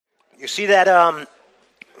You see that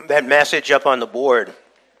that message up on the board?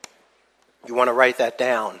 You want to write that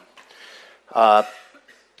down.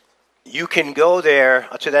 You can go there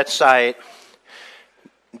to that site,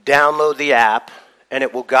 download the app, and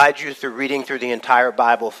it will guide you through reading through the entire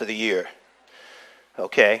Bible for the year.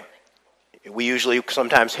 Okay? We usually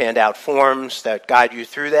sometimes hand out forms that guide you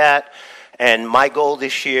through that. And my goal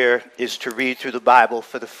this year is to read through the Bible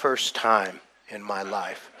for the first time in my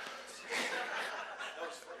life.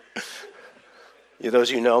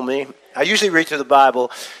 Those of you know me, I usually read through the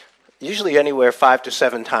Bible, usually anywhere 5 to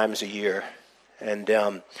 7 times a year, and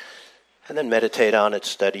then meditate on it,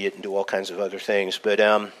 study it, and do all kinds of other things. But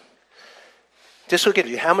just look at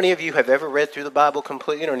you. How many of you have ever read through the Bible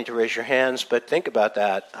completely? You don't need to raise your hands, but think about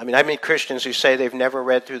that. I mean, I meet Christians who say they've never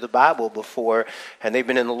read through the Bible before, and they've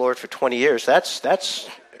been in the Lord for 20 years. That's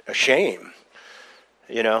a shame.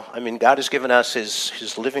 You know, I mean, God has given us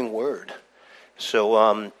His living Word.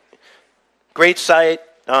 So, great site.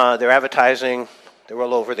 They're advertising. They're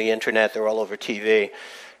all over the internet. They're all over TV.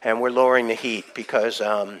 And we're lowering the heat because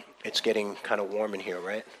it's getting kind of warm in here,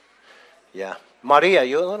 right? Yeah. Maria,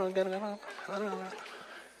 you...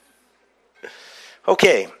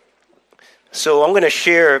 Okay. So I'm going to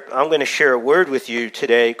share a word with you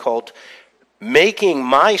today called Making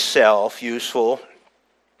Myself Useful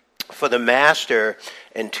for the Master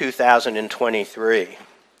in 2023.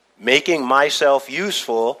 Making myself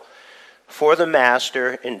useful for the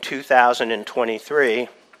Master in 2023.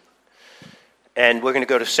 And we're going to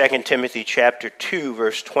go to 2 Timothy chapter 2,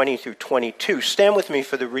 verse 20 through 22. Stand with me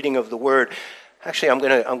for the reading of the word. Actually, I'm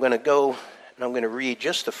going to go and I'm going to read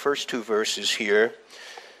just the first 2 verses here.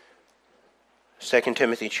 2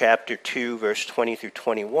 Timothy chapter 2, verse 20 through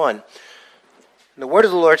 21. The word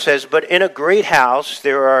of the Lord says, "But in a great house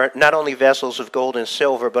there are not only vessels of gold and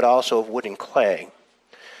silver, but also of wood and clay,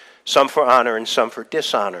 some for honor and some for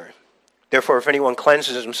dishonor. Therefore, if anyone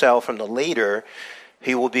cleanses himself from the later,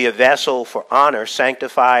 he will be a vessel for honor,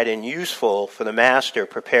 sanctified and useful for the master,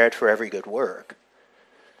 prepared for every good work."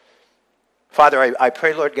 Father, I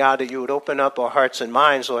pray, Lord God, that you would open up our hearts and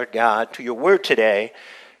minds, Lord God, to your word today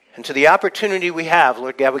and to the opportunity we have,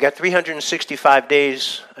 Lord God. We got 365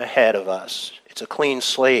 days ahead of us. It's a clean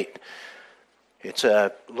slate. It's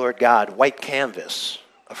a, Lord God, white canvas,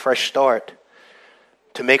 a fresh start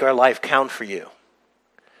to make our life count for you,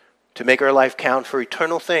 to make our life count for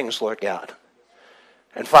eternal things, Lord God.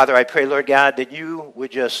 And Father, I pray, Lord God, that you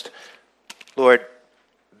would just, Lord,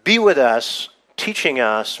 be with us, teaching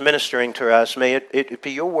us, ministering to us. May it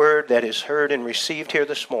be your word that is heard and received here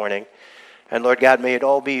this morning. And Lord God, may it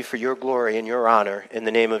all be for your glory and your honor. In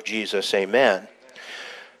the name of Jesus, amen.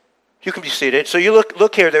 You can be seated. So you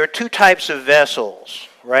look here, there are 2 types of vessels,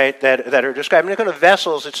 right, that are described. When you're going to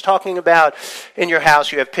vessels, it's talking about in your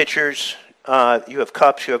house you have pitchers, you have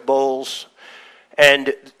cups, you have bowls.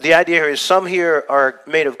 And the idea here is some here are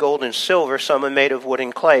made of gold and silver, some are made of wood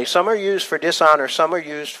and clay. Some are used for dishonor, some are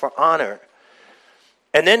used for honor.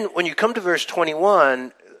 And then when you come to verse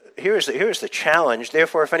 21, here's the challenge.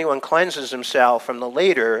 Therefore, if anyone cleanses himself from the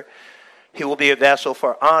later, he will be a vessel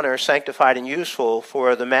for honor, sanctified and useful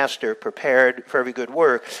for the master, prepared for every good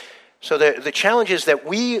work. So the challenge is that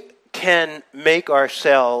we can make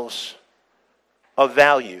ourselves of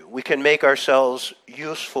value. We can make ourselves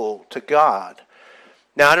useful to God.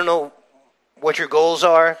 Now, I don't know what your goals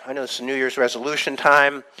are. I know it's New Year's resolution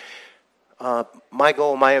time. My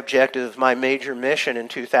goal, my objective, my major mission in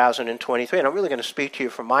 2023, and I'm really going to speak to you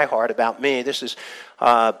from my heart about me. This is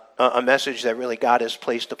a message that really God has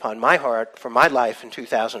placed upon my heart for my life in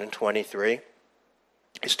 2023,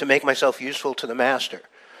 is to make myself useful to the Master,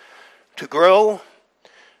 to grow,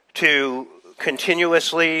 to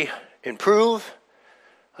continuously improve.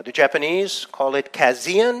 The Japanese call it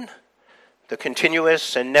kazian, the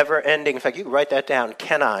continuous and never-ending, in fact, you can write that down,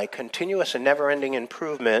 kenai, continuous and never-ending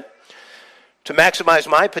improvement, to maximize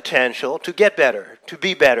my potential, to get better, to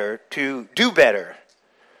be better, to do better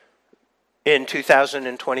in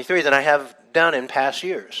 2023 than I have done in past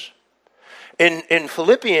years. In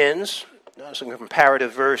Philippians, that's a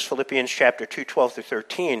comparative verse, Philippians chapter 2, 12 through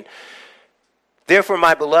 13, "Therefore,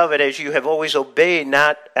 my beloved, as you have always obeyed,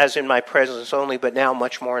 not as in my presence only, but now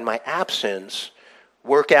much more in my absence,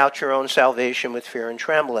 work out your own salvation with fear and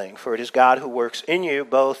trembling. For it is God who works in you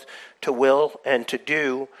both to will and to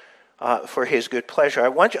do for his good pleasure." I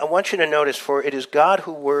want you to notice, for it is God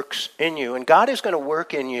who works in you. And God is going to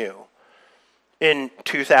work in you in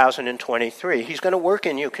 2023. He's going to work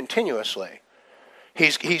in you continuously.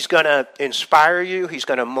 He's going to inspire you. He's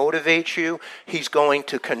going to motivate you. He's going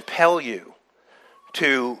to compel you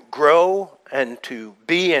to grow and to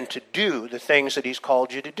be and to do the things that he's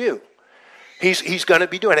called you to do. He's going to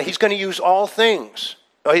be doing it. He's going to use all things,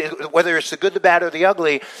 whether it's the good, the bad, or the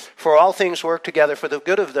ugly, for all things work together for the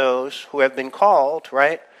good of those who have been called,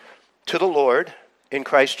 right, to the Lord in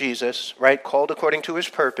Christ Jesus, right, called according to his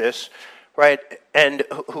purpose, right, and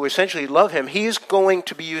who essentially love him. He's going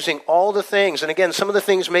to be using all the things. And again, some of the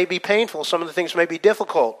things may be painful. Some of the things may be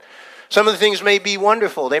difficult. Some of the things may be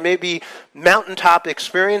wonderful. They may be mountaintop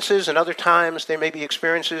experiences, and other times they may be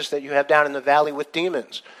experiences that you have down in the valley with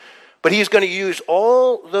demons. But he's going to use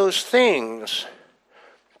all those things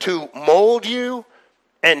to mold you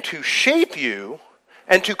and to shape you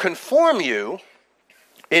and to conform you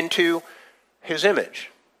into his image.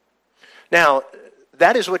 Now,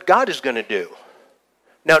 that is what God is going to do.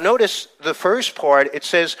 Now, notice the first part, it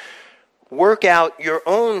says, work out your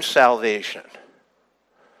own salvation.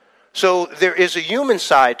 So there is a human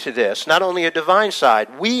side to this, not only a divine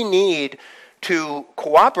side. We need to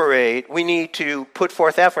cooperate. We need to put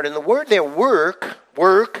forth effort. And the word there,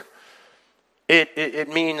 work, it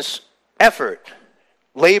means effort,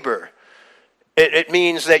 labor. It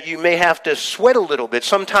means that you may have to sweat a little bit.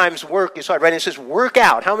 Sometimes work is hard, right? And it says work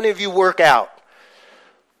out. How many of you work out?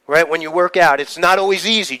 Right? When you work out, it's not always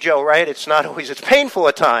easy, Joe, right? It's painful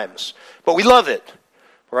at times, but we love it,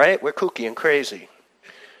 right? We're kooky and crazy.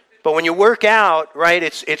 But when you work out, right,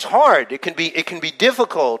 it's hard. It can be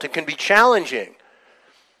difficult. It can be challenging.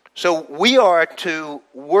 So we are to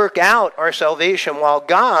work out our salvation while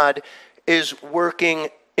God is working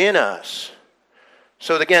in us.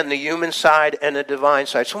 So again, the human side and the divine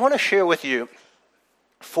side. So I want to share with you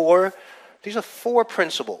these are four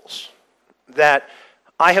principles that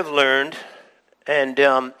I have learned and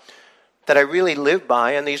that I really live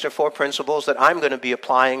by. And these are four principles that I'm going to be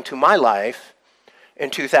applying to my life in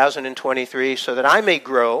 2023 so that I may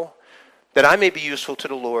grow, that I may be useful to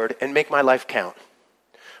the Lord and make my life count.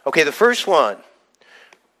 Okay, the first one,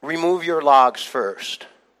 remove your logs first.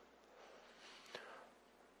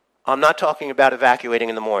 I'm not talking about evacuating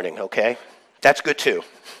in the morning, okay? That's good too.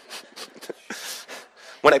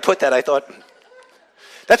 When I put that, I thought,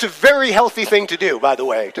 that's a very healthy thing to do, by the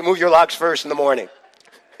way, to move your logs first in the morning.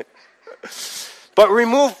 But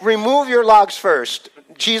remove your logs first.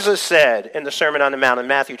 Jesus said in the Sermon on the Mount in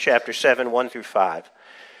Matthew chapter 7, 1 through 5,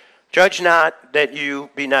 judge not that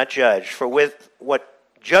you be not judged, for with what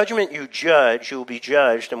judgment you judge, you will be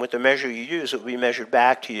judged, and with the measure you use, it will be measured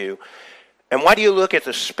back to you. And why do you look at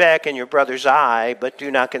the speck in your brother's eye, but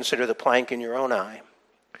do not consider the plank in your own eye?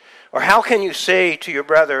 Or how can you say to your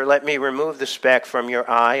brother, let me remove the speck from your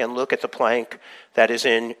eye and look at the plank that is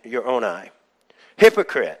in your own eye?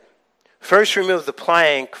 Hypocrite, first remove the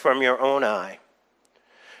plank from your own eye,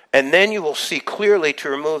 and then you will see clearly to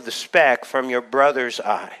remove the speck from your brother's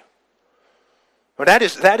eye. Well, that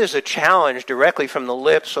is a challenge directly from the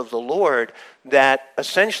lips of the Lord, that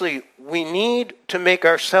essentially we need to make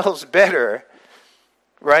ourselves better,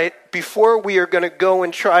 right, before we are going to go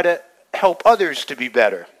and try to help others to be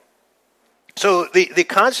better. So the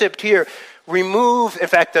concept here, remove, in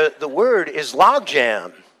fact, the word is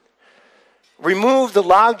logjam. Remove the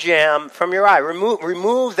logjam from your eye.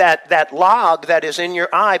 Remove that log that is in your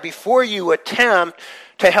eye before you attempt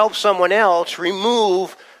to help someone else.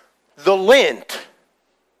 Remove the lint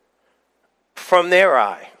from their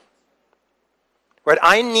eye. Right?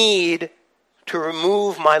 I need to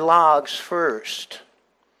remove my logs first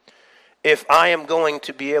if I am going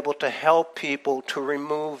to be able to help people to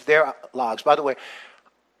remove their logs. By the way,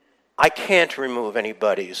 I can't remove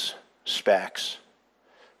anybody's specks.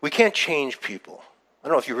 We can't change people. I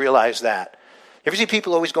don't know if you realize that. You ever see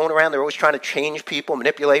people always going around, they're always trying to change people,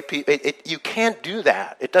 manipulate people? You can't do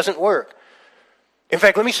that. It doesn't work. In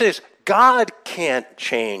fact, let me say this. God can't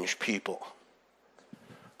change people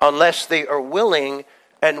unless they are willing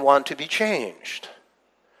and want to be changed.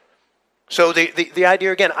 So the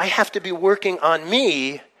idea, again, I have to be working on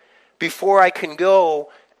me before I can go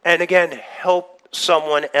and, again, help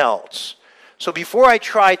someone else. So before I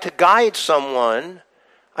try to guide someone,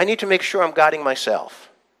 I need to make sure I'm guiding myself.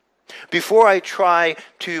 Before I try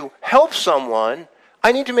to help someone,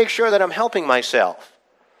 I need to make sure that I'm helping myself.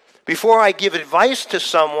 Before I give advice to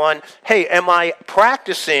someone, hey, am I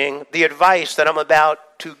practicing the advice that I'm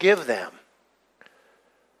about to give them?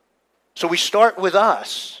 So we start with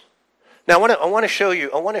us. Now I want to show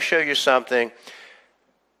you something.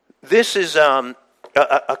 This is a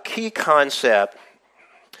key concept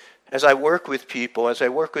as I work with people.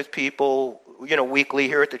 Weekly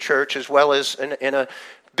here at the church, as well as in a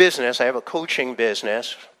business. I have a coaching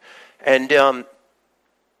business, and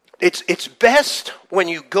it's best when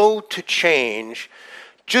you go to change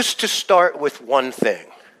just to start with one thing.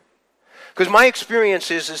 Because my experience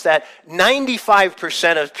is that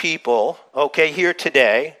 95% of people, okay, here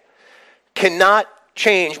today, cannot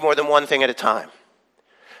change more than one thing at a time.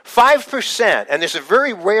 5%, and there's a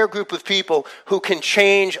very rare group of people who can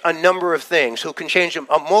change a number of things, who can change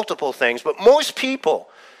multiple things. But most people,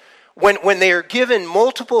 when they are given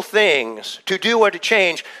multiple things to do or to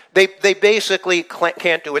change, they basically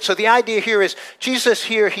can't do it. So the idea here is, Jesus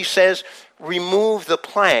here, he says, remove the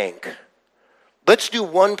plank. Let's do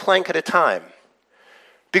one plank at a time.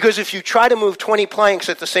 Because if you try to move 20 planks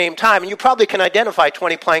at the same time, and you probably can identify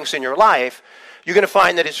 20 planks in your life, you're going to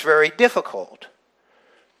find that it's very difficult.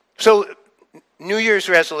 So, New Year's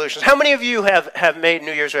resolutions. How many of you have made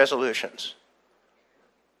New Year's resolutions?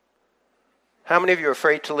 How many of you are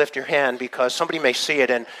afraid to lift your hand because somebody may see it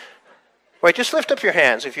and... Right, just lift up your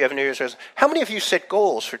hands if you have a New Year's resolution. How many of you set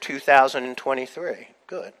goals for 2023?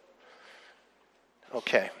 Good.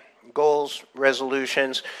 Okay. Goals,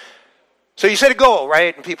 resolutions. So you set a goal,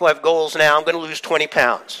 right? And people have goals now. I'm going to lose 20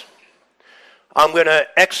 pounds. I'm going to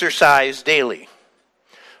exercise daily.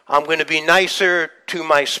 I'm going to be nicer to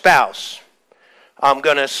my spouse. I'm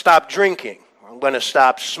going to stop drinking. I'm going to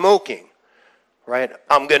stop smoking, right?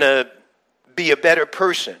 I'm going to be a better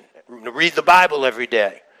person. I'm going to read the Bible every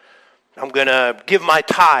day. I'm going to give my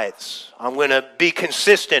tithes. I'm going to be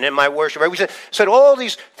consistent in my worship. Right? We said all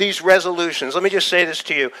these resolutions. Let me just say this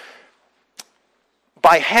to you.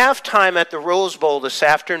 By halftime at the Rose Bowl this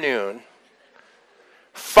afternoon,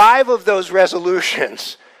 5 of those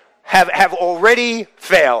resolutions have already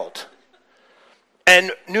failed.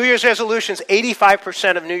 And New Year's resolutions,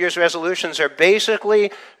 85% of New Year's resolutions are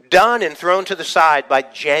basically done and thrown to the side by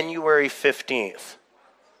January 15th.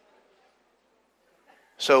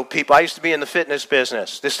 So people, I used to be in the fitness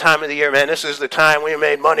business. This time of the year, man, this is the time we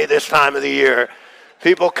made money this time of the year.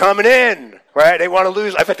 People coming in, right? They want to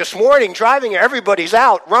lose. In fact, this morning, driving, everybody's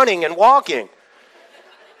out running and walking.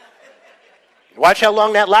 Watch how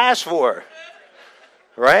long that lasts for,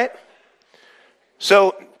 right?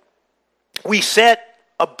 So we set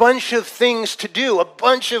a bunch of things to do, a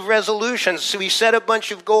bunch of resolutions. So we set a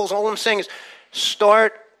bunch of goals. All I'm saying is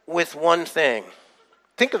start with one thing.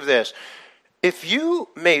 Think of this. If you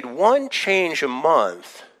made one change a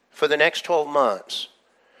month for the next 12 months,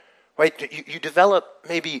 right, you develop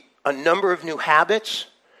maybe a number of new habits.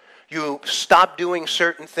 You stop doing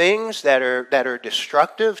certain things that are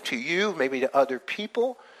destructive to you, maybe to other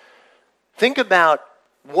people. Think about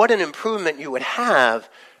what an improvement you would have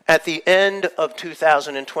at the end of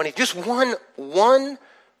 2020. Just one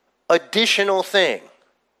additional thing,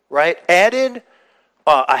 right? Added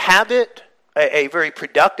a habit, a very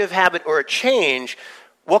productive habit, or a change.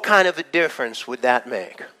 What kind of a difference would that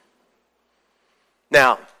make?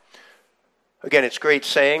 Now, again, it's great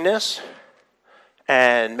saying this,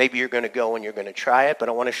 and maybe you're going to go and you're going to try it, but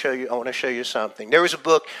I want to show you something. There was a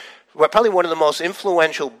book, probably one of the most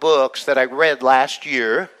influential books that I read last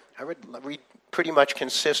year. I read pretty much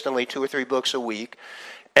consistently 2 or 3 books a week,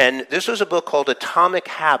 and this was a book called Atomic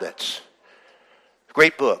Habits.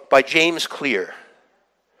 Great book by James Clear.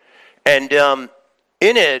 And in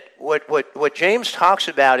it, what James talks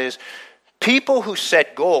about is people who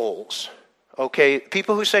set goals. Okay,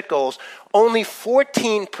 people who set goals, only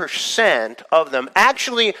 14% of them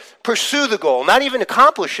actually pursue the goal, not even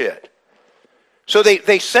accomplish it. So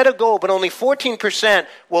they set a goal, but only 14%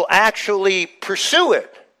 will actually pursue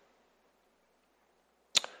it.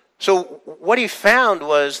 So what he found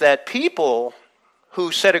was that people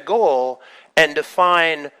who set a goal and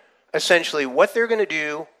define essentially what they're going to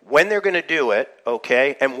do, when they're going to do it,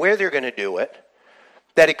 okay, and where they're going to do it,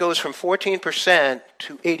 that it goes from 14%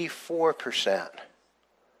 to 84%.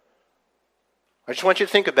 I just want you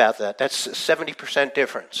to think about that. That's a 70%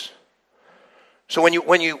 difference. So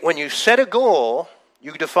when you set a goal,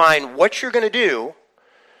 you define what you're going to do,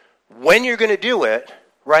 when you're going to do it,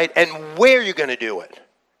 right, and where you're going to do it.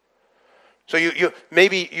 So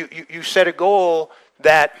you set a goal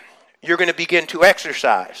that you're going to begin to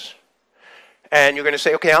exercise, and you're going to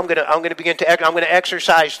say, okay, I'm going to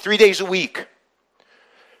exercise 3 days a week.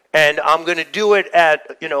 And I'm going to do it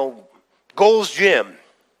at, Gold's Gym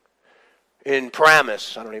in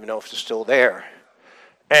Paramus. I don't even know if it's still there.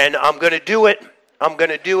 And I'm going to do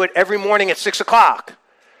it every morning at 6 o'clock.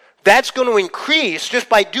 That's going to increase, just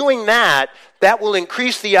by doing that will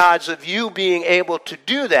increase the odds of you being able to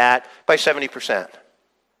do that by 70%.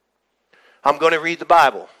 I'm going to read the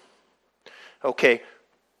Bible. Okay,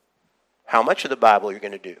 how much of the Bible are you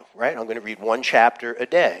going to do, right? I'm going to read 1 chapter a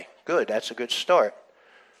day. Good, that's a good start.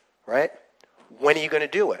 Right? When are you going to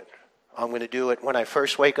do it? I'm going to do it when I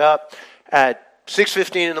first wake up at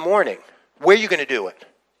 6:15 in the morning. Where are you going to do it?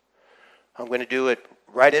 I'm going to do it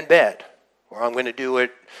right in bed. or I'm going to do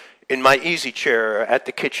it in my easy chair or at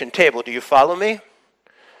the kitchen table. Do you follow me?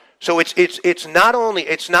 So it's not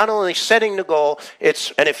only setting the goal.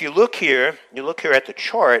 And if you look here at the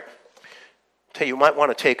chart. You might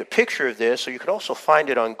want to take a picture of this, or you could also find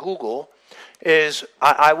it on Google.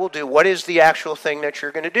 I will do what is the actual thing that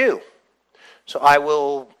you're going to do. So I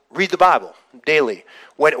will read the Bible daily.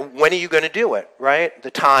 When are you going to do it? Right,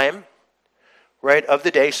 the time, right, of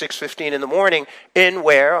the day, 6:15 in the morning. In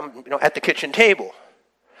where? At the kitchen table.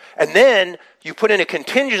 And then you put in a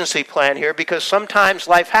contingency plan here because sometimes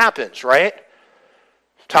life happens, right?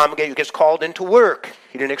 Tom gets called into work.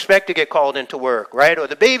 He didn't expect to get called into work, right? Or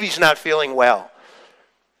the baby's not feeling well.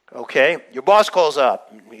 Okay? Your boss calls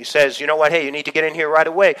up. He says, you know what, hey, you need to get in here right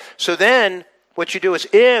away. So then what you do is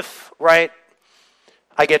if, right,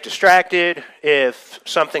 I get distracted, if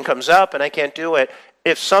something comes up and I can't do it,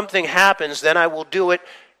 if something happens, then I will do it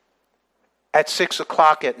at 6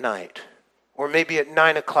 o'clock at night or maybe at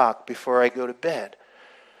 9 o'clock before I go to bed.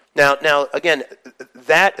 Now, again,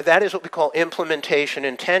 that is what we call implementation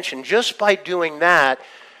intention. Just by doing that,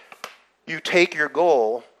 you take your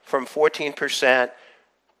goal from 14%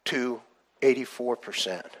 to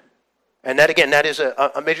 84%. And that is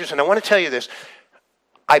a major. And I want to tell you this.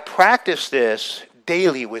 I practice this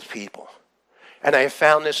daily with people. And I have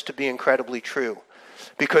found this to be incredibly true.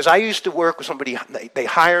 Because I used to work with somebody, they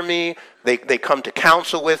hire me, they come to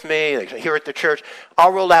counsel with me, here at the church.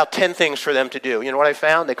 I'll roll out 10 things for them to do. You know what I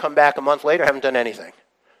found? They come back a month later, haven't done anything.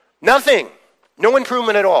 Nothing. No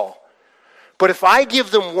improvement at all. But if I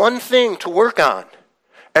give them one thing to work on,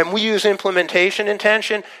 and we use implementation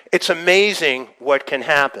intention, it's amazing what can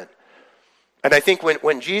happen. And I think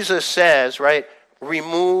when Jesus says, right,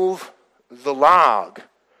 remove the log,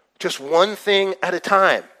 just one thing at a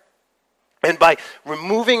time. And by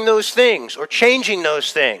removing those things or changing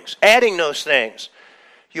those things, adding those things,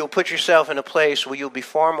 you'll put yourself in a place where you'll be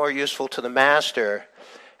far more useful to the master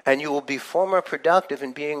and you will be far more productive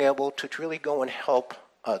in being able to really go and help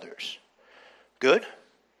others. Good?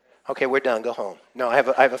 Okay, we're done. Go home. No, I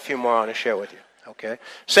have a few more I want to share with you. Okay?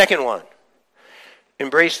 Second one,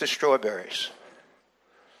 embrace the strawberries.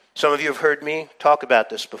 Some of you have heard me talk about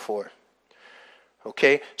this before.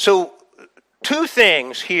 Okay? So, two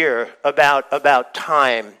things here about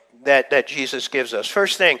time that Jesus gives us.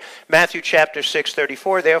 First thing, Matthew chapter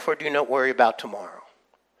 6:34, therefore do not worry about tomorrow.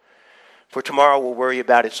 For tomorrow will worry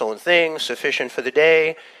about its own things. Sufficient for the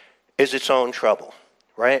day is its own trouble.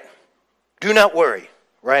 Right? Do not worry.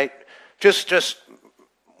 Right? Just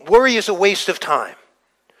worry is a waste of time.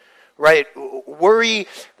 Right? Worry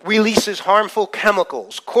releases harmful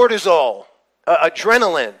chemicals, cortisol,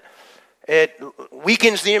 adrenaline. It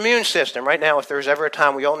weakens the immune system. Right now, if there's ever a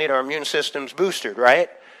time we all need our immune systems boosted, right?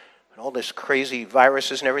 And all this crazy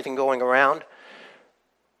viruses and everything going around.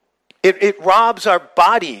 It robs our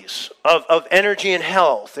bodies of energy and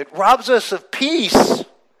health. It robs us of peace.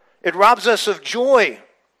 It robs us of joy.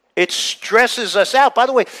 It stresses us out. By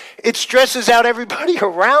the way, it stresses out everybody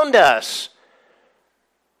around us.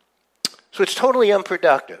 So it's totally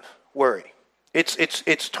unproductive, worry.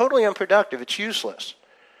 It's totally unproductive. It's useless.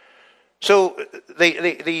 So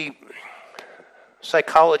the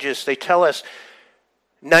psychologists, they tell us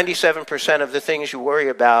 97% of the things you worry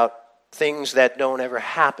about, things that don't ever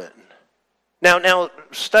happen. Now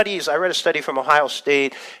studies, I read a study from Ohio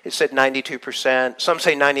State, it said 92%, some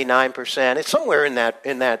say 99%. It's somewhere in that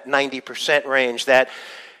 90% range, that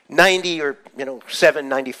 90 or 7,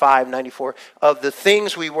 95, 94 of the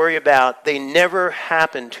things we worry about, they never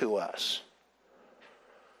happen to us.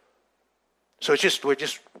 So we're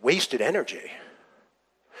just wasted energy.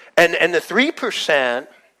 And the 3%,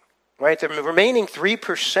 right, the remaining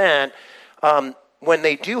 3%, when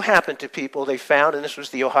they do happen to people, they found, and this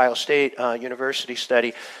was the Ohio State University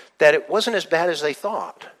study, that it wasn't as bad as they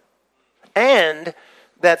thought. And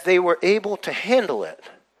that they were able to handle it.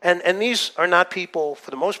 And these are not people,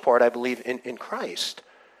 for the most part, I believe, in Christ.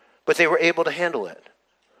 But they were able to handle it.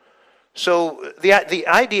 So the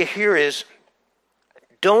idea here is,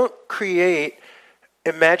 don't create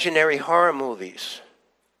imaginary horror movies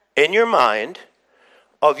in your mind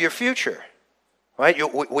of your future. Right?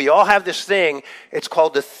 We all have this thing, it's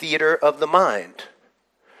called the theater of the mind.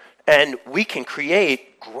 And we can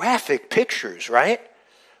create graphic pictures, right?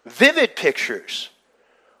 Vivid pictures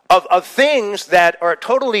of things that are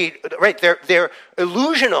totally, right, they're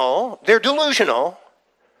illusional, they're delusional,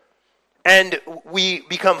 and we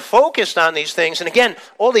become focused on these things, and again,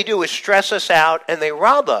 all they do is stress us out and they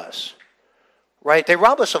rob us, right? They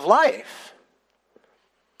rob us of life.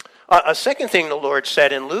 A second thing the Lord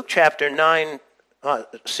said in Luke chapter 9,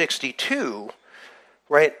 62,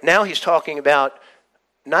 right? Now he's talking about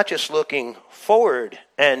not just looking forward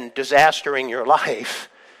and disastering your life,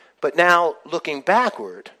 but now looking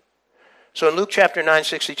backward. So in Luke chapter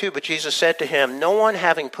 9:62, but Jesus said to him, no one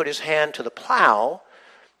having put his hand to the plow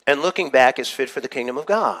and looking back is fit for the kingdom of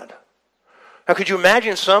God. Now could you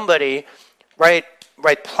imagine somebody, right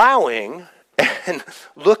plowing and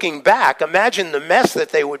looking back? Imagine the mess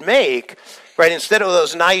that they would make, right? Instead of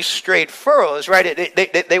those nice straight furrows, right?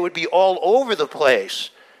 They would be all over the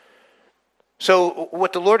place. So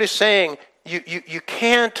what the Lord is saying, you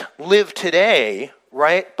can't live today,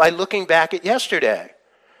 right, by looking back at yesterday.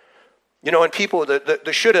 You know, and people, the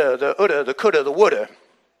shoulda, the woulda, the coulda, the woulda,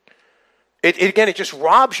 it just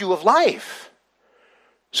robs you of life.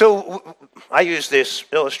 So I use this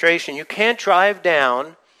illustration. You can't drive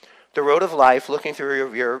down the road of life looking through your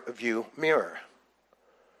rear view mirror.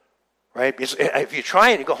 Right? If you try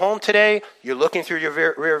and you go home today, you're looking through your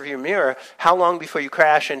rear view mirror, how long before you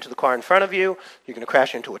crash into the car in front of you? You're going to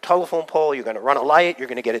crash into a telephone pole, you're going to run a light, you're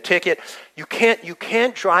going to get a ticket. You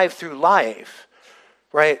can't drive through life,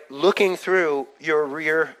 right, looking through your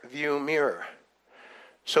rear view mirror.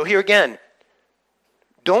 So here again,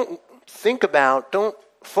 don't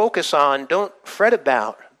focus on, don't fret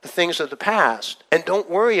about the things of the past, and don't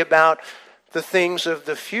worry about the things of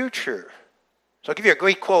the future. So I'll give you a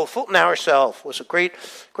great quote. Fulton Hourself was a great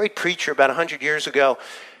preacher about 100 years ago.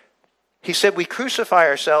 He said, we crucify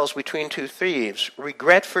ourselves between two thieves,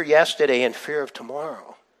 regret for yesterday and fear of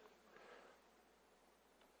tomorrow.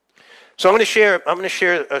 So I'm going to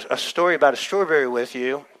share a story about a strawberry with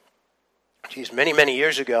you. Many, many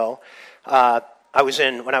years ago. When I was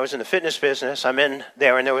in the fitness business, I'm in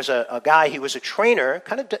there, and there was a guy, he was a trainer,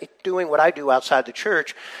 kind of doing what I do outside the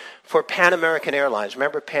church for Pan American Airlines.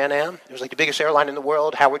 Remember Pan Am? It was like the biggest airline in the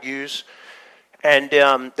world, Howard Hughes. And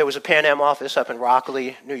there was a Pan Am office up in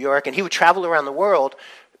Rockaway, New York, and he would travel around the world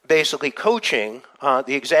basically coaching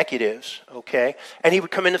the executives, okay? And he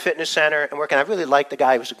would come in the fitness center and work, and I really liked the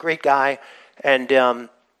guy. He was a great guy, and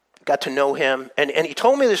got to know him. And he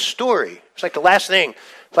told me this story. It was like the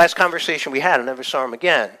last conversation we had. I never saw him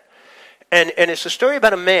again. And it's a story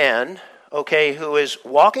about a man, okay, who is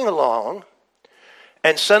walking along,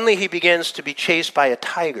 and suddenly he begins to be chased by a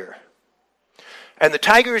tiger. And the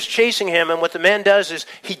tiger is chasing him, and what the man does is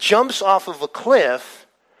he jumps off of a cliff,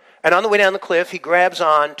 and on the way down the cliff, he grabs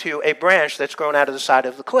on to a branch that's grown out of the side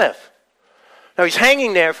of the cliff. Now, he's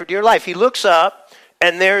hanging there for dear life. He looks up,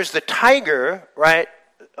 and there's the tiger, right,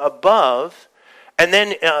 above, and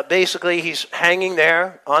then basically he's hanging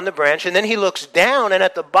there on the branch, and then he looks down, and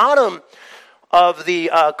at the bottom of the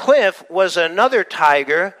cliff was another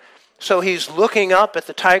tiger. So he's looking up at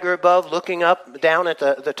the tiger above, looking up down at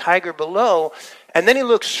the tiger below, and then he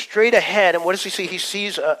looks straight ahead, and what does he see? He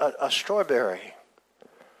sees a strawberry.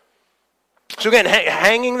 So again,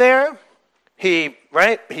 hanging there, he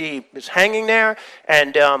is hanging there,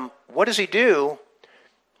 and what does he do?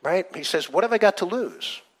 Right? He says, what have I got to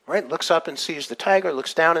lose? Right? Looks up and sees the tiger,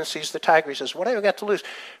 looks down and sees the tiger. He says, what have I got to lose?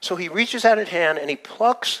 So he reaches out his hand and he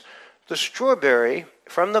plucks the strawberry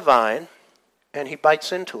from the vine and he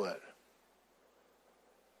bites into it.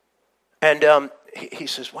 And he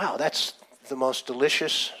says, wow, that's the most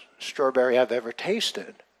delicious strawberry I've ever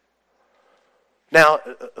tasted. Now,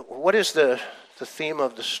 what is the theme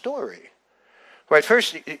of the story? Right,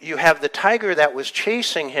 first you have the tiger that was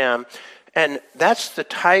chasing him, and that's the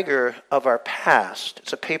tiger of our past.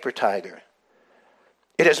 It's a paper tiger.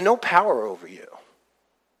 It has no power over you,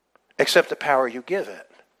 except the power you give it.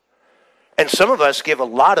 And some of us give a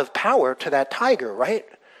lot of power to that tiger, right?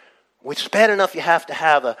 It's bad enough you have to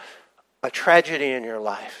have a tragedy in your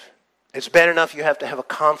life. It's bad enough you have to have a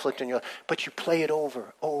conflict in your life, but you play it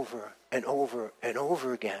over and over and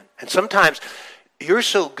over again. And sometimes you're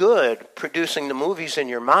so good producing the movies in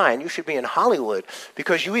your mind, you should be in Hollywood,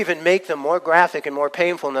 because you even make them more graphic and more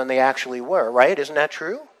painful than they actually were, right? Isn't that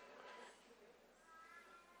true?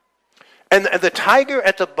 And the tiger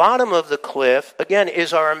at the bottom of the cliff, again,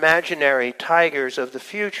 is our imaginary tigers of the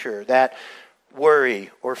future that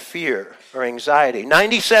worry or fear or anxiety.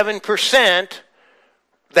 97%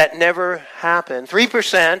 that never happen.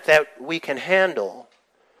 3% that we can handle,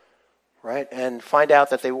 right? And find out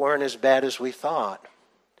that they weren't as bad as we thought.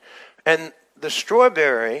 And the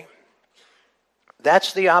strawberry,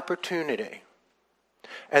 that's the opportunity.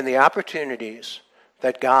 And the opportunities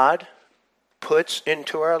that God puts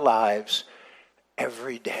into our lives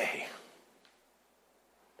every day.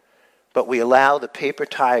 But we allow the paper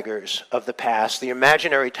tigers of the past, the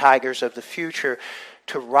imaginary tigers of the future,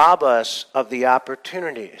 to rob us of the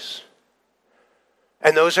opportunities.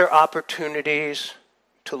 And those are opportunities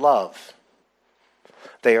to love.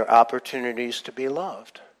 They are opportunities to be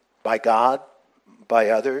loved by God, by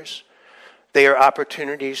others. They are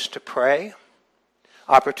opportunities to pray,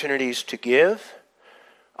 opportunities to give,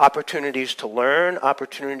 opportunities to learn,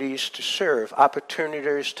 opportunities to serve,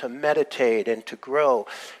 opportunities to meditate and to grow,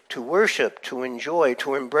 to worship, to enjoy,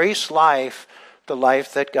 to embrace life, the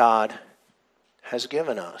life that God has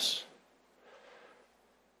given us.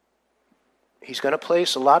 He's going to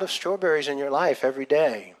place a lot of strawberries in your life every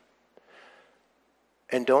day.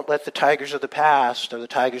 And don't let the tigers of the past or the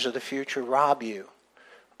tigers of the future rob you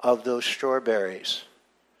of those strawberries,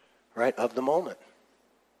 right, of the moment.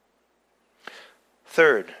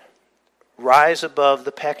 Third, rise above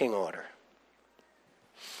the pecking order.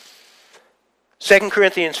 2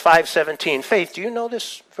 Corinthians 5:17. Faith, do you know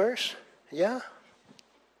this verse? Yeah?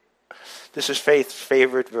 This is Faith's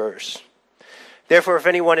favorite verse. Therefore, if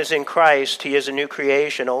anyone is in Christ, he is a new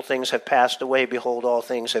creation. Old things have passed away. Behold, all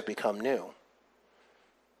things have become new.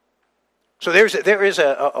 So there is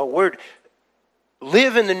a word.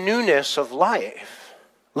 Live in the newness of life.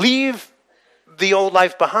 Leave the old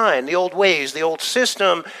life behind, the old ways, the old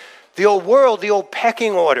system, the old world, the old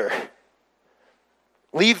pecking order.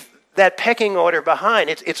 Leave that pecking order behind.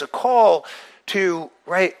 It's a call to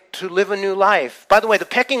live a new life. By the way, the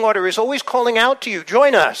pecking order is always calling out to you.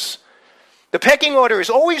 Join us. The pecking order is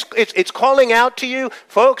always, it's calling out to you.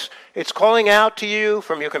 Folks, it's calling out to you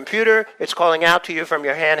from your computer. It's calling out to you from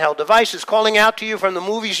your handheld device. It's calling out to you from the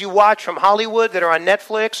movies you watch from Hollywood that are on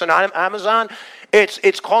Netflix and on Amazon.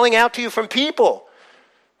 It's calling out to you from people,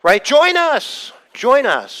 right? Join us. Join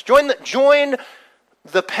us. Join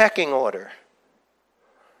the pecking order.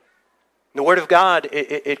 The Word of God,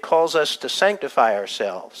 it calls us to sanctify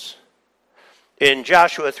ourselves. In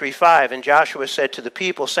Joshua 3:5, and Joshua said to the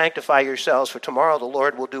people, sanctify yourselves, for tomorrow the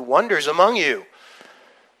Lord will do wonders among you.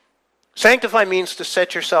 Sanctify means to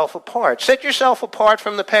set yourself apart. Set yourself apart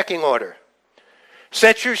from the pecking order.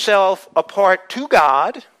 Set yourself apart to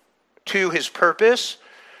God, to His purpose,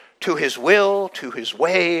 to His will, to His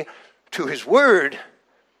way, to His word.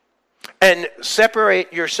 And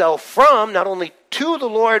separate yourself from, not only to the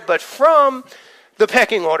Lord, but from the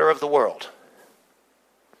pecking order of the world.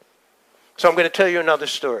 So I'm going to tell you another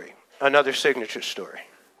story, another signature story.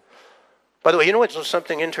 By the way, you know what's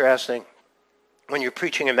something interesting? When you're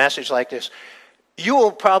preaching a message like this, you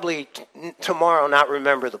will probably tomorrow not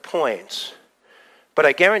remember the points, but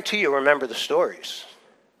I guarantee you'll remember the stories.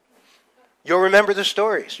 You'll remember the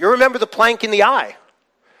stories. You'll remember the plank in the eye.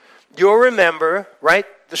 You'll remember, right,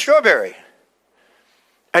 the strawberry.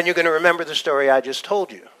 And you're going to remember the story I just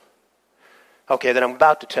told you. Okay, that I'm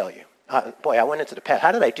about to tell you. Boy, I went into the past.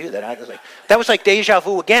 How did I do that? That was like deja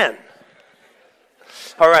vu again.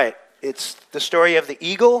 All right, it's the story of the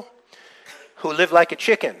eagle who lived like a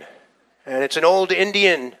chicken. And it's an old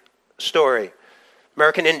Indian story,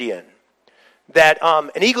 American Indian, that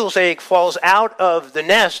an eagle's egg falls out of the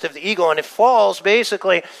nest of the eagle, and it falls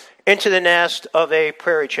basically into the nest of a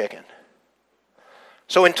prairie chicken.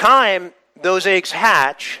 So in time, those eggs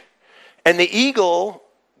hatch, and the eagle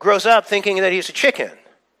grows up thinking that he's a chicken.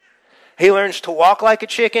 He learns to walk like a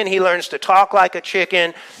chicken. He learns to talk like a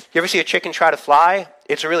chicken. You ever see a chicken try to fly?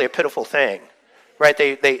 It's really a pitiful thing, right?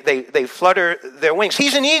 They flutter their wings.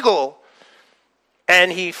 He's an eagle,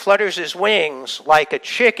 and he flutters his wings like a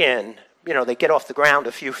chicken. You know, they get off the ground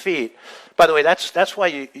a few feet. By the way, that's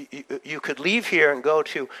why you could leave here and go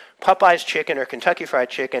to Popeye's Chicken or Kentucky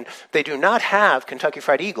Fried Chicken. They do not have Kentucky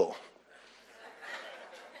Fried Eagle.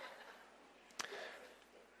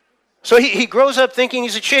 So he grows up thinking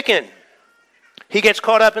he's a chicken. He gets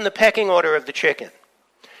caught up in the pecking order of the chicken.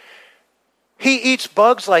 He eats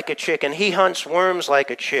bugs like a chicken. He hunts worms like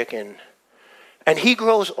a chicken. And he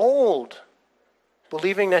grows old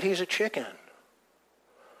believing that he's a chicken.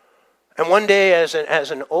 And one day,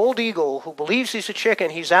 as an old eagle who believes he's a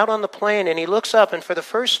chicken, he's out on the plain and he looks up, and for the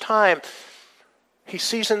first time, he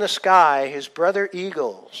sees in the sky his brother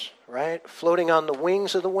eagles, right, floating on the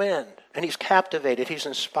wings of the wind. And he's captivated. He's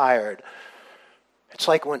inspired. It's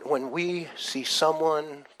like when we see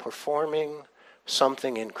someone performing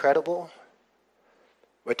something incredible,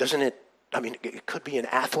 but doesn't it, I mean, it could be an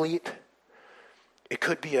athlete. It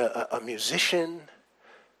could be a musician,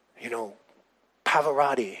 you know,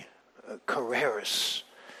 Pavarotti, Carreras.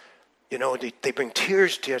 You know, they bring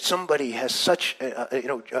tears to it. Somebody has such,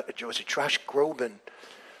 was it Josh Groban?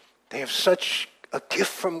 They have such a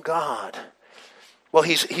gift from God. Well,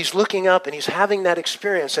 he's looking up and he's having that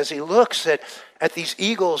experience as he looks at these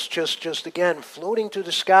eagles just again floating through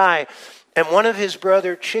the sky. And one of his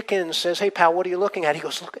brother chickens says, "Hey, pal, what are you looking at?" He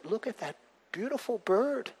goes, "Look at that beautiful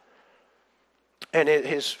bird." And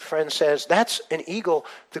his friend says, "That's an eagle,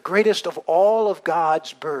 the greatest of all of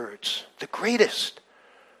God's birds, the greatest."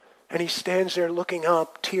 And he stands there looking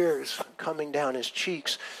up, tears coming down his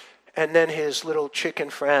cheeks. And then his little chicken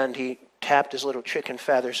friend, he tapped his little chicken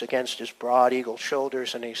feathers against his broad eagle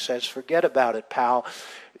shoulders, and he says, "Forget about it, pal.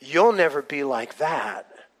 You'll never be like that.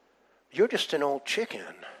 You're just an old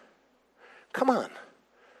chicken. Come on.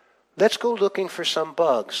 Let's go looking for some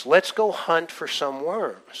bugs. Let's go hunt for some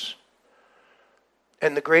worms."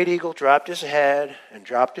 And the great eagle dropped his head and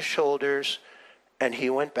dropped his shoulders, and he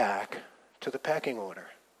went back to the pecking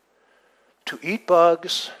order. To eat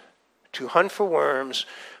bugs, to hunt for worms,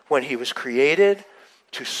 when he was created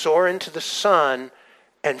to soar into the sun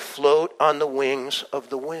and float on the wings of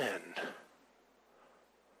the wind.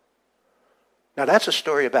 Now that's a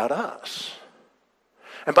story about us.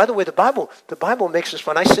 And by the way, the Bible makes this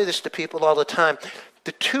fun. I say this to people all the time.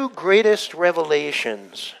 The two greatest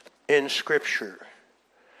revelations in Scripture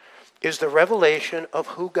is the revelation of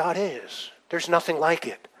who God is. There's nothing like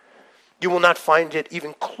it. You will not find it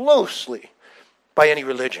even closely by any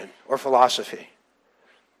religion or philosophy.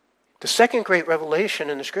 The second great revelation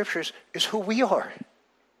in the Scriptures is who we are.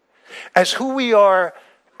 As who we are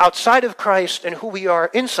outside of Christ and who we are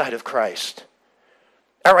inside of Christ.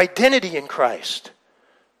 Our identity in Christ.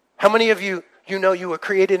 How many of you know you were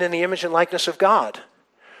created in the image and likeness of God?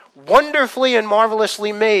 Wonderfully and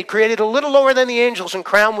marvelously made, created a little lower than the angels and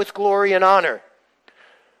crowned with glory and honor.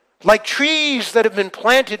 Like trees that have been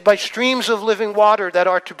planted by streams of living water that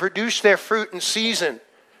are to produce their fruit in season.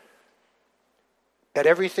 That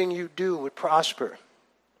everything you do would prosper.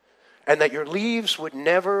 And that your leaves would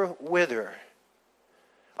never wither.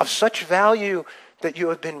 Of such value that you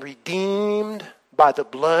have been redeemed by the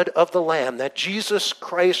blood of the Lamb. That Jesus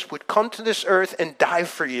Christ would come to this earth and die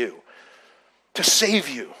for you. To save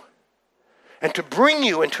you. And to bring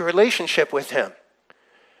you into relationship with Him.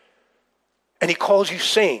 And He calls you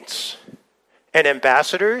saints and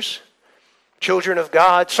ambassadors, children of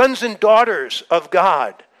God, sons and daughters of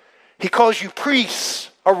God. He calls you priests,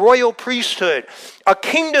 a royal priesthood, a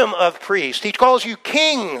kingdom of priests. He calls you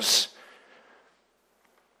kings.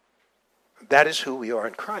 That is who we are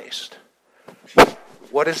in Christ.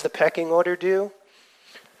 What does the pecking order do?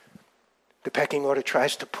 The pecking order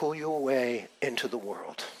tries to pull you away into the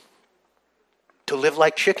world. To live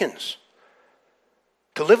like chickens.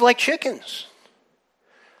 To live like chickens.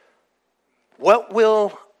 What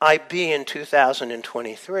will I be in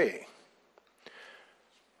 2023?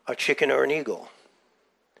 A chicken or an eagle?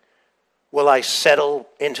 Will I settle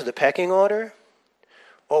into the pecking order?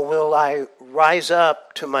 Or will I rise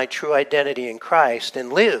up to my true identity in Christ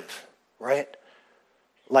and live, right,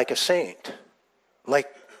 like a saint,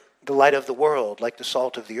 like the light of the world, like the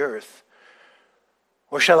salt of the earth?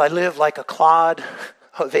 Or shall I live like a clod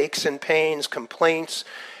of aches and pains, complaints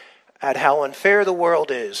at how unfair the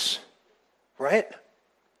world is? Right?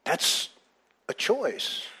 That's a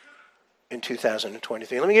choice in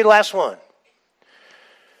 2023. Let me get the last one.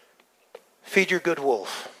 Feed your good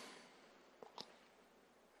wolf.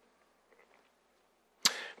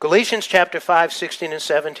 Galatians chapter 5, 16 and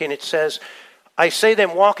 17, it says, I say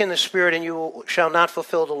then, walk in the Spirit, and you shall not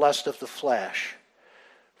fulfill the lust of the flesh.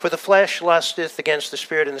 For the flesh lusteth against the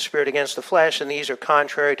Spirit, and the Spirit against the flesh, and these are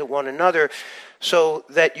contrary to one another, so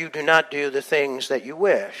that you do not do the things that you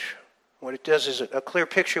wish. What it does is a clear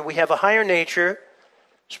picture. We have a higher nature,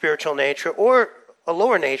 spiritual nature, or a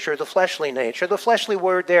lower nature, the fleshly nature. The fleshly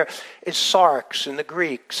word there is sarx in the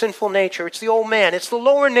Greek, sinful nature. It's the old man. It's the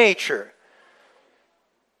lower nature.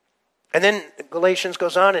 And then Galatians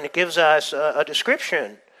goes on and it gives us a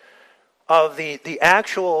description of the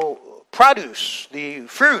actual produce, the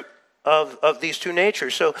fruit of these two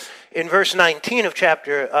natures. So in verse 19 of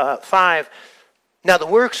chapter 5, now the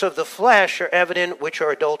works of the flesh are evident, which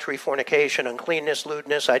are adultery, fornication, uncleanness,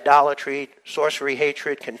 lewdness, idolatry, sorcery,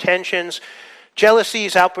 hatred, contentions,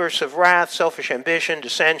 jealousies, outbursts of wrath, selfish ambition,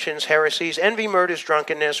 dissensions, heresies, envy, murders,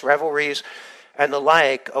 drunkenness, revelries, and the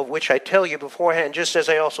like, of which I tell you beforehand, just as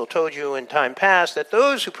I also told you in time past, that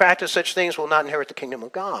those who practice such things will not inherit the kingdom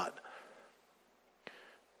of God.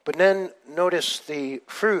 But then notice the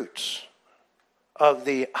fruits of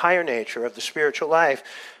the higher nature, of the spiritual life.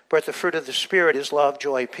 But the fruit of the Spirit is love,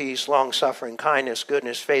 joy, peace, long-suffering, kindness,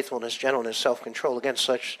 goodness, faithfulness, gentleness, self-control. Against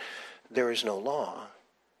such there is no law.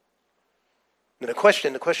 And the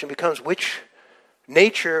question becomes, which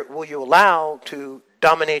nature will you allow to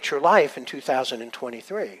dominate your life in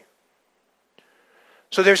 2023?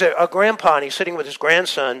 So there's a grandpa, and he's sitting with his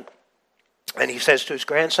grandson, and he says to his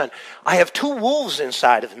grandson, I have two wolves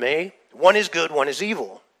inside of me. One is good, one is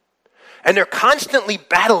evil. And they're constantly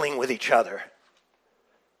battling with each other.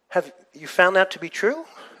 Have you found that to be true?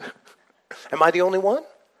 Am I the only one?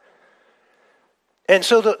 And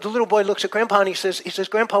so the little boy looks at Grandpa and he says,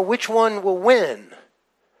 Grandpa, which one will win?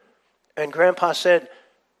 And Grandpa said,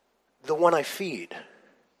 the one I feed.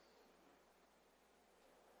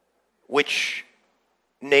 Which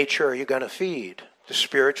nature are you going to feed? The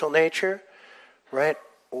spiritual nature, right?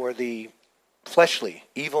 Or the fleshly,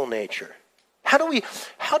 evil nature? How do we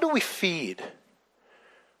feed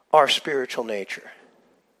our spiritual nature?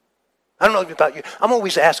 I don't know about you. I'm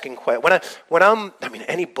always asking questions.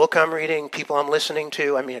 Any book I'm reading, people I'm listening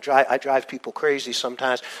to, I drive people crazy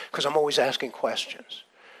sometimes because I'm always asking questions.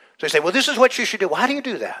 So they say, well, this is what you should do. Well, how do you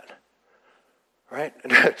do that? Right?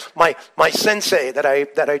 my sensei that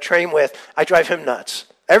I train with, I drive him nuts.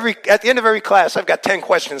 At the end of every class, I've got 10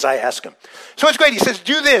 questions I ask him. So it's great. He says,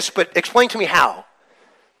 do this, but explain to me how.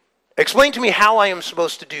 Explain to me how I am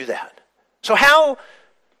supposed to do that. So how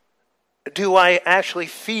do I actually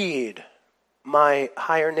feed my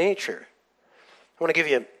higher nature? I want to give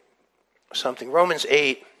you something. Romans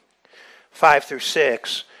 8, 5 through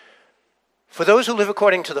 6. For those who live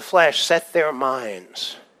according to the flesh set their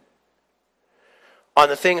minds on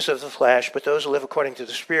the things of the flesh, but those who live according to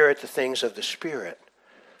the Spirit, the things of the Spirit.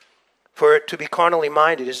 For to be carnally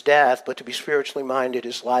minded is death, but to be spiritually minded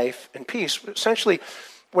is life and peace. Essentially,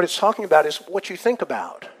 what it's talking about is what you think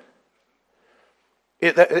about.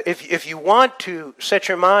 If you want to set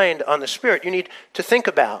your mind on the Spirit, you need to think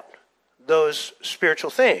about those spiritual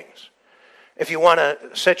things. If you want to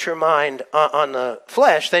set your mind on the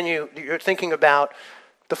flesh, then you're thinking about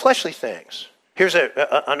the fleshly things. Here's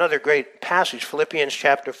another great passage, Philippians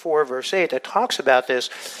chapter 4, verse 8, that talks about this.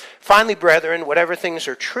 Finally, brethren, whatever things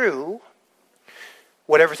are true,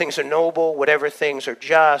 whatever things are noble, whatever things are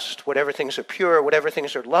just, whatever things are pure, whatever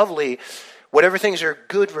things are lovely, whatever things are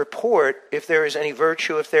good report, if there is any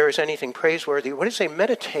virtue, if there is anything praiseworthy, what does it say?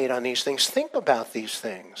 Meditate on these things. Think about these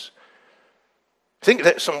things. Think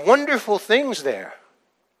that some wonderful things there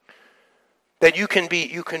that you can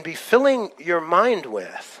be filling your mind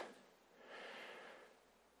with.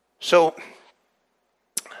 So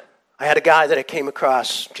I had a guy that I came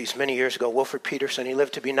across, many years ago, Wilford Peterson. He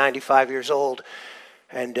lived to be 95 years old,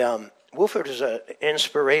 and Wilford is an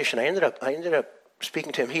inspiration. I ended up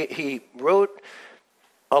speaking to him. He wrote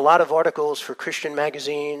a lot of articles for Christian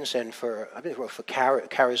magazines and for the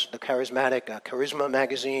charismatic Charisma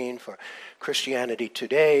magazine, for Christianity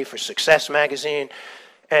Today, for Success magazine.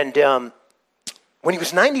 And when he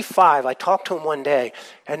was 95, I talked to him one day,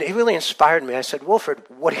 and he really inspired me. I said, Wilford,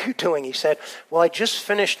 what are you doing? He said, well, I just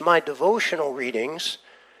finished my devotional readings,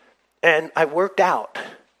 and I worked out.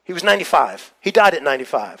 He was 95. He died at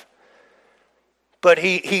 95. But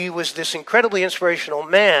he was this incredibly inspirational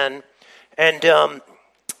man, and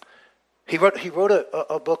he wrote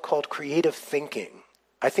a book called Creative Thinking.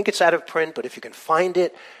 I think it's out of print, but if you can find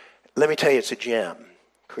it, let me tell you, it's a gem.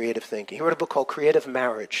 Creative Thinking. He wrote a book called Creative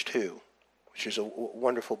Marriage, too, which is a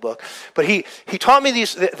wonderful book. But he taught me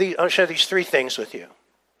I'll share these three things with you.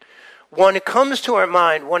 When it comes to our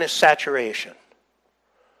mind, one is saturation.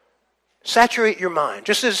 Saturate your mind.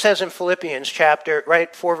 Just as it says in Philippians chapter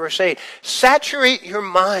 4, verse 8. Saturate your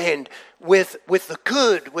mind with the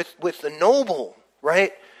good, with the noble,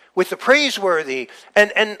 right? With the praiseworthy.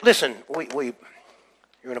 And listen, you're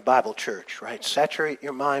in a Bible church, right? Saturate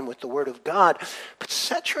your mind with the Word of God. But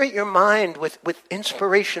saturate your mind with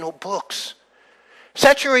inspirational books.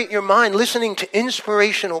 Saturate your mind listening to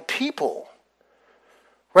inspirational people.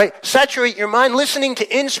 Right? Saturate your mind listening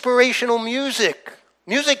to inspirational music.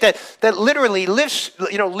 Music that literally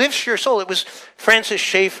lifts your soul. It was Francis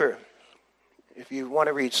Schaeffer. If you want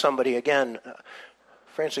to read somebody again,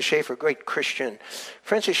 Francis Schaeffer, great Christian.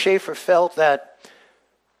 Francis Schaeffer felt that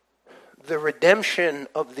the redemption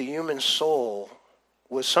of the human soul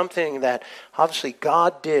was something that obviously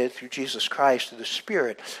God did through Jesus Christ, through the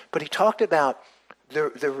Spirit. But he talked about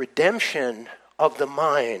the redemption of the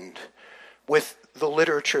mind with the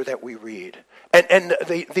literature that we read. And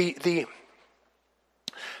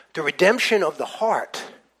the redemption of the heart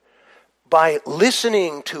by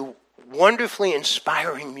listening to wonderfully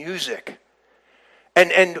inspiring music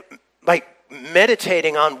and by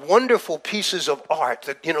meditating on wonderful pieces of art,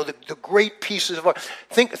 the great pieces of art.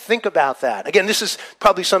 Think about that. Again, this is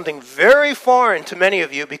probably something very foreign to many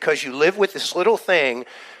of you because you live with this little thing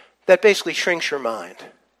that basically shrinks your mind.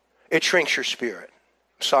 It shrinks your spirit.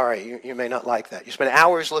 Sorry, you may not like that. You spend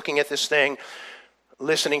hours looking at this thing,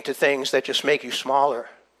 listening to things that just make you smaller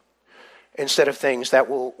instead of things that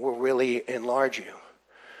will really enlarge you.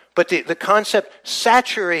 But the concept,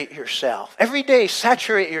 saturate yourself. Every day,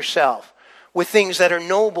 saturate yourself with things that are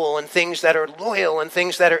noble and things that are loyal and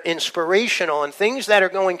things that are inspirational and things that are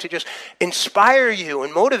going to just inspire you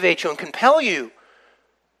and motivate you and compel you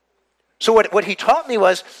So what he taught me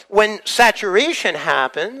was when saturation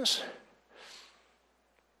happens,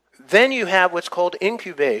 then you have what's called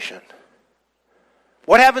incubation.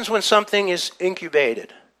 What happens when something is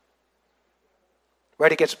incubated?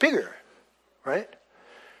 Right, it gets bigger, right?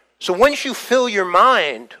 So once you fill your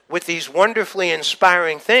mind with these wonderfully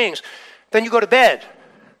inspiring things, then you go to bed.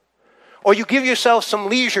 Or you give yourself some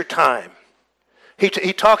leisure time. He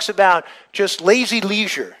talks about just lazy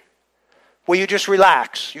leisure, where you just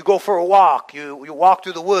relax. You go for a walk. You walk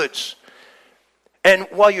through the woods. And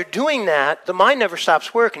while you're doing that, the mind never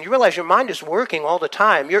stops working. You realize your mind is working all the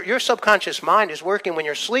time. Your subconscious mind is working when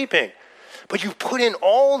you're sleeping. But you put in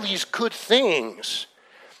all these good things.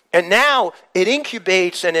 And now it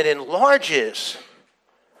incubates and it enlarges.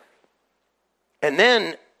 And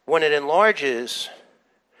then when it enlarges,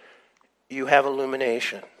 you have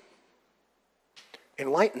illumination.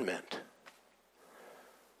 Enlightenment.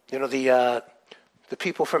 You know, the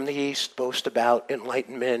people from the East boast about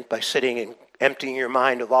enlightenment by sitting and emptying your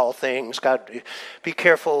mind of all things. God, be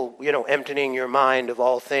careful, emptying your mind of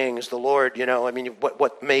all things. The Lord,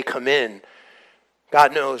 what may come in.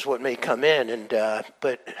 God knows what may come in,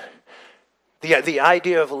 but the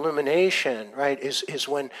idea of illumination, right, is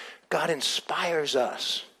when God inspires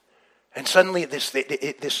us, and suddenly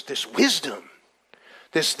this wisdom,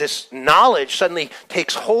 this knowledge suddenly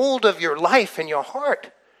takes hold of your life and your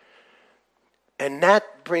heart, and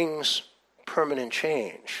that brings permanent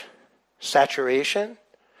change, saturation,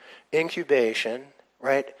 incubation,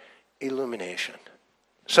 right, illumination.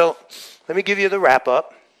 So let me give you the wrap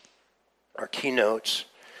up. Our keynotes,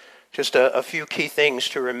 just a few key things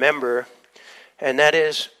to remember, and that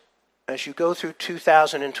is, as you go through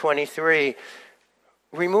 2023,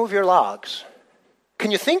 remove your logs. Can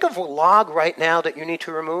you think of a log right now that you need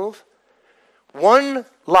to remove? One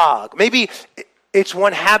log. Maybe it's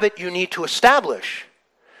one habit you need to establish.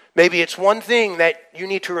 Maybe it's one thing that you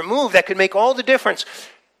need to remove that could make all the difference.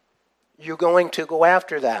 You're going to go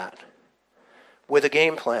after that with a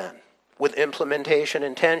game plan, with implementation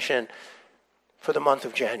intention, for the month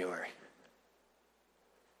of January.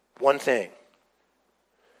 One thing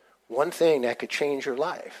that could change your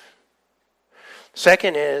life.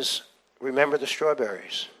 Second is, remember the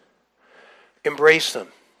strawberries. Embrace them.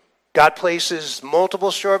 God places multiple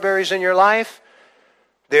strawberries in your life.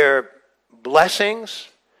 They're blessings.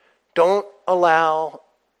 Don't allow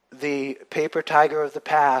the paper tiger of the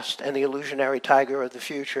past and the illusionary tiger of the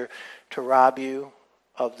future to rob you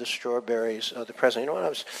of the strawberries of the present. You know what, I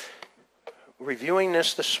was reviewing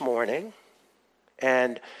this morning,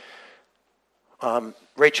 and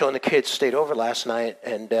Rachel and the kids stayed over last night,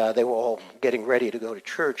 and they were all getting ready to go to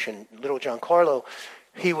church. And little Giancarlo,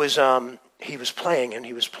 he was playing, and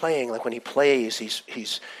he was playing like when he plays,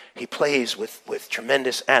 he plays with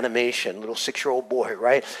tremendous animation. Little 6-year-old boy,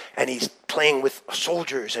 right? And he's playing with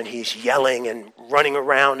soldiers, and he's yelling and running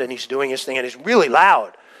around, and he's doing his thing, and it's really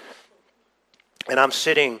loud. And I'm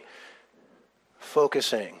sitting,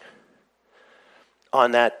 focusing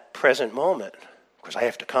on that present moment, because I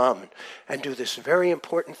have to come and do this very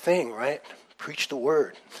important thing, right? Preach the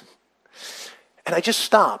word. And I just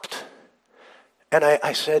stopped. And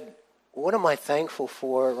I said, what am I thankful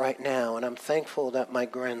for right now? And I'm thankful that my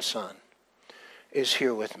grandson is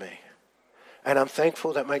here with me. And I'm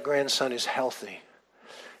thankful that my grandson is healthy.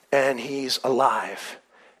 And he's alive.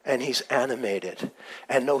 And he's animated.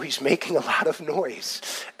 And though he's making a lot of noise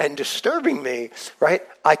and disturbing me, right,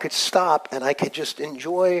 I could stop and I could just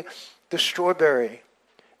enjoy the strawberry.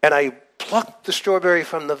 And I plucked the strawberry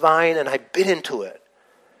from the vine and I bit into it.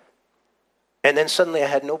 And then suddenly I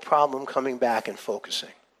had no problem coming back and focusing.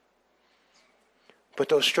 But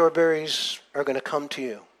those strawberries are going to come to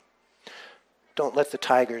you. Don't let the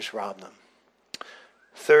tigers rob them.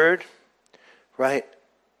 Third, right,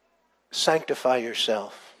 sanctify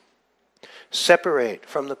yourself. Separate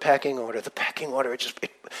from the pecking order. The pecking order,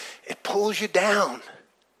 it pulls you down.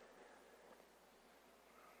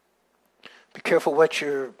 Be careful what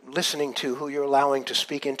you're listening to, who you're allowing to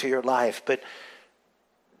speak into your life. But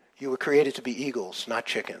you were created to be eagles, not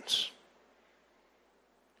chickens.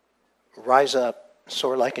 Rise up,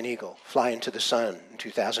 soar like an eagle, fly into the sun in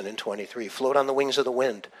 2023. Float on the wings of the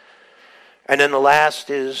wind. And then the last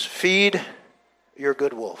is feed your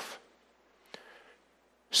good wolf.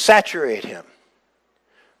 Saturate him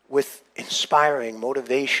with inspiring,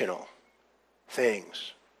 motivational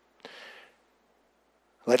things.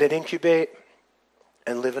 Let it incubate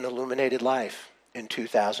and live an illuminated life in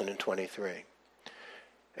 2023.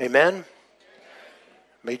 Amen?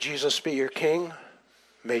 May Jesus be your King.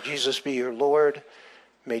 May Jesus be your Lord.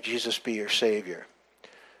 May Jesus be your Savior.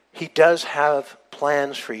 He does have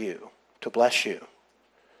plans for you to bless you.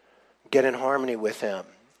 get in harmony with him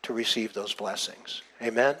to receive those blessings.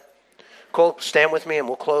 Amen? Cole, stand with me and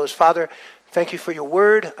we'll close. Father, thank you for your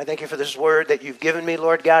word. I thank you for this word that you've given me,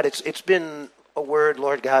 Lord God. It's been a word,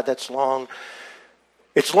 Lord God, it's long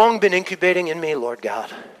been incubating in me, Lord God,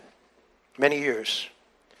 many years.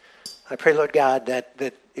 I pray, Lord God, that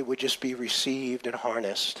it would just be received and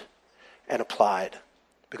harnessed and applied,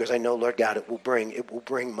 because I know, Lord God, it will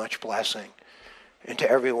bring much blessing into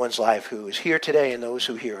everyone's life who is here today and those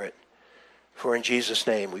who hear it. For in Jesus'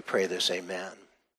 name we pray this, amen.